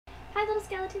little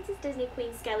skeletons, it's Disney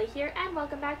Queen Skelly here, and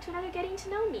welcome back to another Getting to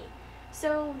Know Me.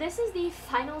 So this is the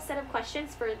final set of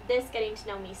questions for this Getting to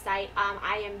Know Me site.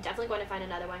 I am definitely going to find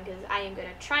another one because I am going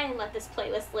to try and let this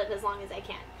playlist live as long as I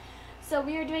can. So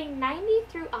we are doing 90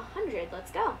 through 100.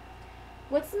 Let's go.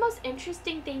 What's the most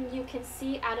interesting thing you can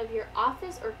see out of your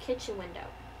office or kitchen window?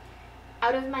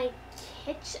 Out of my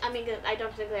kitchen, I don't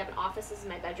technically have an office, this is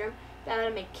my bedroom, but out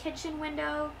of my kitchen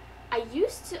window, I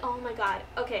used to, oh my god,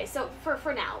 okay, so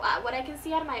for now, what I can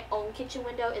see out of my own kitchen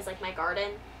window is like my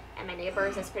garden and my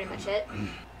neighbors, that's pretty much it.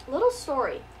 Little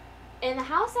story, in the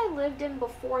house I lived in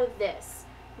before this,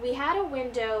 we had a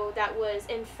window that was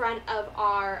in front of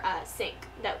our sink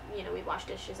that, you know, we'd wash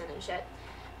dishes in and shit.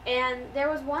 And there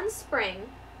was one spring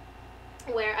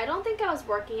where I don't think I was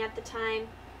working at the time.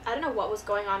 I don't know what was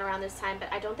going on around this time,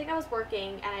 but I don't think I was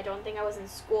working and I don't think I was in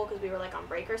school because we were like on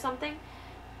break or something.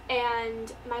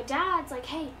 And my dad's like,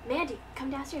 hey, Mandy, come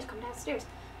downstairs, come downstairs.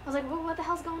 I was like, well, what the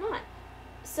hell's going on?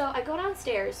 So I go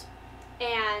downstairs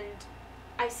and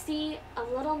I see a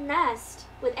little nest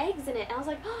with eggs in it. And I was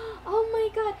like, oh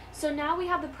my god. So now we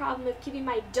have the problem of keeping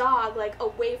my dog like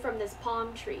away from this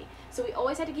palm tree. So we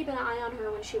always had to keep an eye on her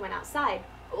when she went outside.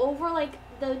 Over like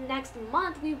the next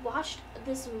month, we watched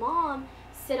this mom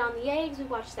sit on the eggs, we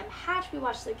watched them hatch, we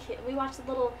watched the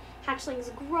little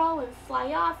hatchlings grow and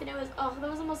fly off, and it was, oh, that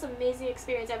was the most amazing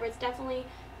experience ever. It's definitely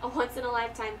a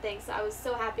once-in-a-lifetime thing, so I was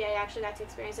so happy I actually got to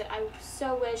experience it. I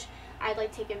so wish I'd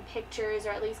like taken pictures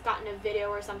or at least gotten a video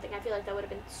or something. I feel like that would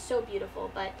have been so beautiful,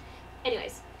 but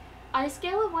anyways, on a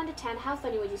scale of 1 to 10, how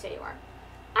funny would you say you are?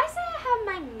 I say I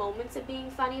have my moments of being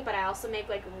funny, but I also make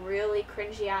like really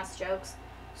cringy-ass jokes.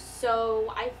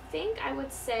 So I think I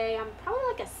would say I'm probably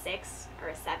like a 6 or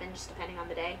a 7, just depending on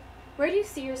the day. Where do you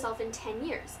see yourself in 10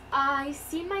 years? I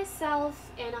see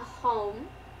myself in a home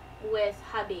with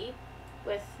hubby,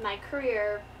 with my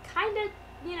career kind of,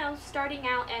 you know, starting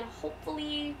out, and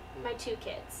hopefully my 2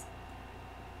 kids.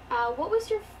 What was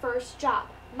your first job?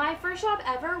 My first job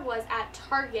ever was at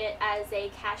Target as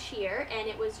a cashier, and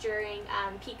it was during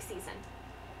peak season.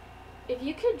 If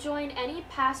you could join any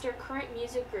past or current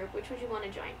music group, which would you want to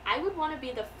join? I would want to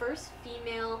be the first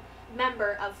female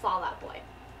member of Fall Out Boy.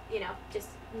 You know, just,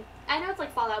 I know it's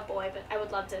like Fall Out Boy, but I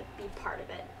would love to be part of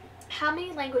it. How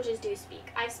many languages do you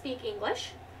speak? I speak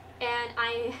English, and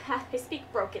I speak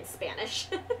broken Spanish.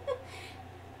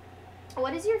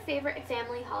 What is your favorite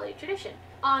family holiday tradition?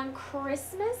 On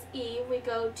Christmas Eve, we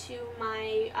go to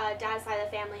my dad's side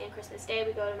of the family, and Christmas Day,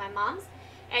 we go to my mom's.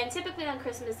 And typically on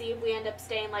Christmas Eve, we end up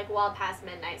staying like well past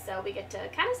midnight, so we get to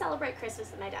kind of celebrate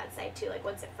Christmas with my dad's side too, like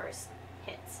once it first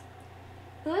hits.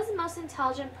 Who is the most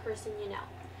intelligent person you know?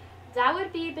 That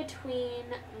would be between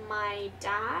my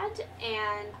dad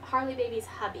and Harley Baby's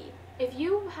hubby. If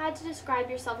you had to describe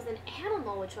yourself as an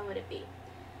animal, which one would it be?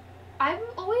 I've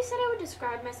always said I would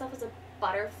describe myself as a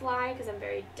butterfly because I'm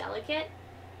very delicate.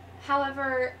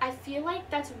 However, I feel like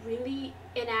that's really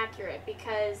inaccurate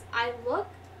because I look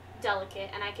delicate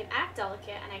and I can act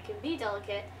delicate and I can be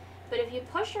delicate, but if you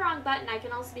push the wrong button, I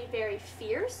can also be very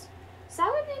fierce. So I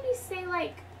would maybe say,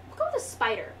 like, we'll go with a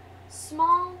spider.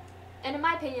 Small and, in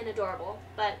my opinion, adorable,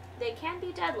 but they can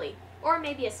be deadly. Or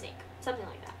maybe a snake, something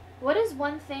like that. What is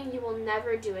one thing you will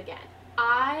never do again?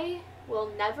 I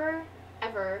will never,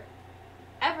 ever,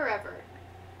 ever, ever,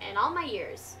 in all my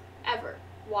years, ever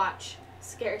watch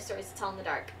Scary Stories to Tell in the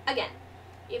Dark again.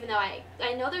 Even though I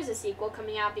know there's a sequel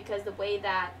coming out, because the way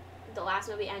that the last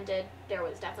movie ended, there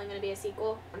was definitely going to be a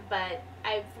sequel, but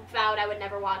I vowed I would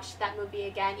never watch that movie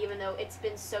again, even though it's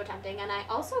been so tempting. And I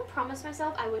also promised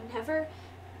myself I would never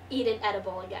eat an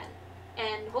edible again,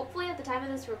 and hopefully at the time of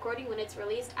this recording, when it's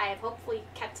released, I have hopefully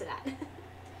kept to that.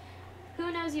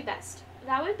 Who knows you best?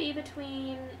 That would be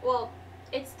between, well,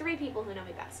 it's 3 people who know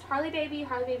me best. Harley Baby,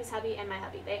 Harley Baby's hubby, and my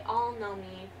hubby. They all know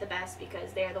me the best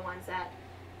because they're the ones that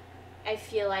I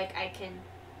feel like I can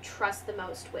trust the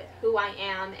most with who I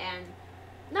am, and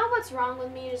not what's wrong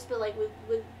with me, just but like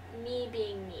with me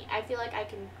being me. I feel like I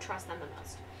can trust them the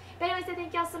most. But anyways, I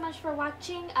thank y'all so much for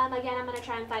watching. Again, I'm going to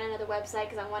try and find another website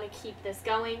because I want to keep this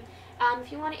going.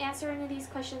 If you want to answer any of these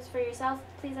questions for yourself,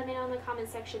 please let me know in the comment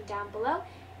section down below,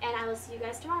 and I will see you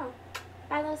guys tomorrow.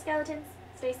 Bye, little skeletons.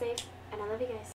 Stay safe, and I love you guys.